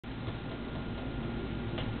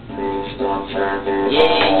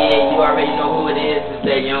Yeah, you already know who it is. It's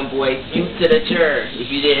that young boy, Youth to the Chur, if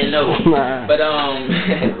you didn't know. But,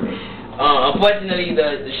 unfortunately,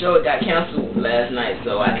 the show got canceled last night,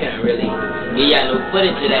 so I couldn't really give y'all no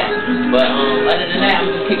footage of that. But, other than that,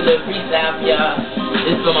 I'm just kicking a little freestyle for y'all.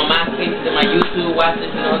 This is for my MySpace and my YouTube watchers,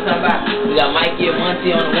 you know what I'm talking about? We got Mikey and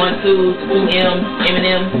Monty on the 1, 2, the 2 M's,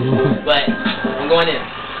 Eminem. But, I'm going in.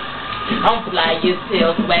 I'm fly as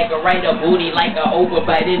hell, swagger right a booty like a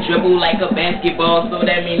overbite, dribble like a basketball, so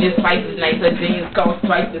that mean this price is nice. Her jeans cost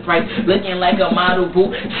twice the price, looking like a model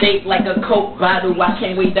boot, shaped like a Coke bottle. I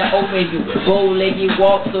can't wait to open you, bow-legged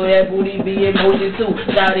walk, so that booty be in motion too.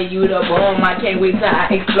 Shouted you the bomb, I can't wait till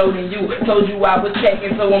I explode in you. Told you I was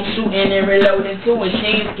checking, so I'm shooting and reloading too. And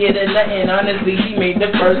she ain't scared of nothing, honestly, she made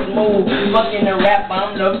the first move. Fucking the rap,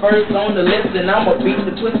 I'm the first on the list, and I'ma beat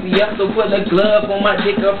the pussy up, so put a glove on my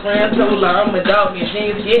dick. Her friend told her I'm a dog and she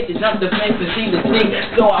ain't scared to jump the fence and she the stick.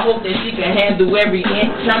 So I hope that she can handle every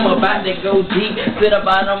inch. I'm about to go deep to the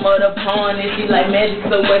bottom of the pond, and she like magic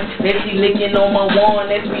so much that she licking on my wand.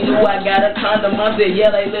 That's me knew I got a condom. I said yeah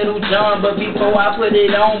like Little John, but before I put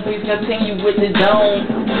it on, please continue with the dome.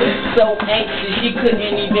 So anxious she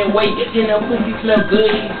couldn't even wait, and her pussy smell good.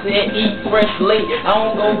 She said eat fresh late. I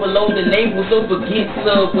don't go below the navel, so forget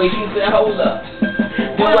Subway. She said hold up,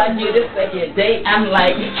 do I get a second date? I'm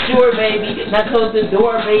like, sure, baby. Now close the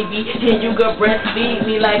door, baby. And you could breastfeed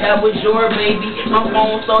me like I was your baby. My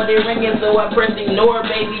phone started ringing, so I pressed ignore,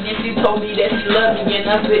 baby. Then she told me that she loved me, and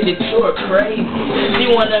I said that you're crazy.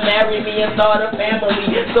 She wanna marry me and start a family,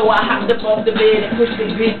 so I hopped up off the bed and pushed the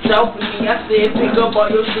bitch off of me. I said, pick up all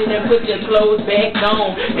your shit and put your clothes back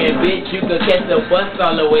on, and bitch, you could catch the bus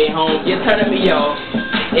all the way home. You're turning me off.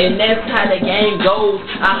 And that's how the game goes.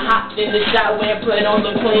 I hopped in the shower and put on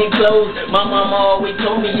some clean clothes. My mama always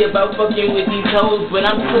told me about fucking with these hoes, but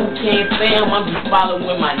I'm too can't fam. I'm just following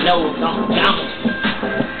my nose. I'm down.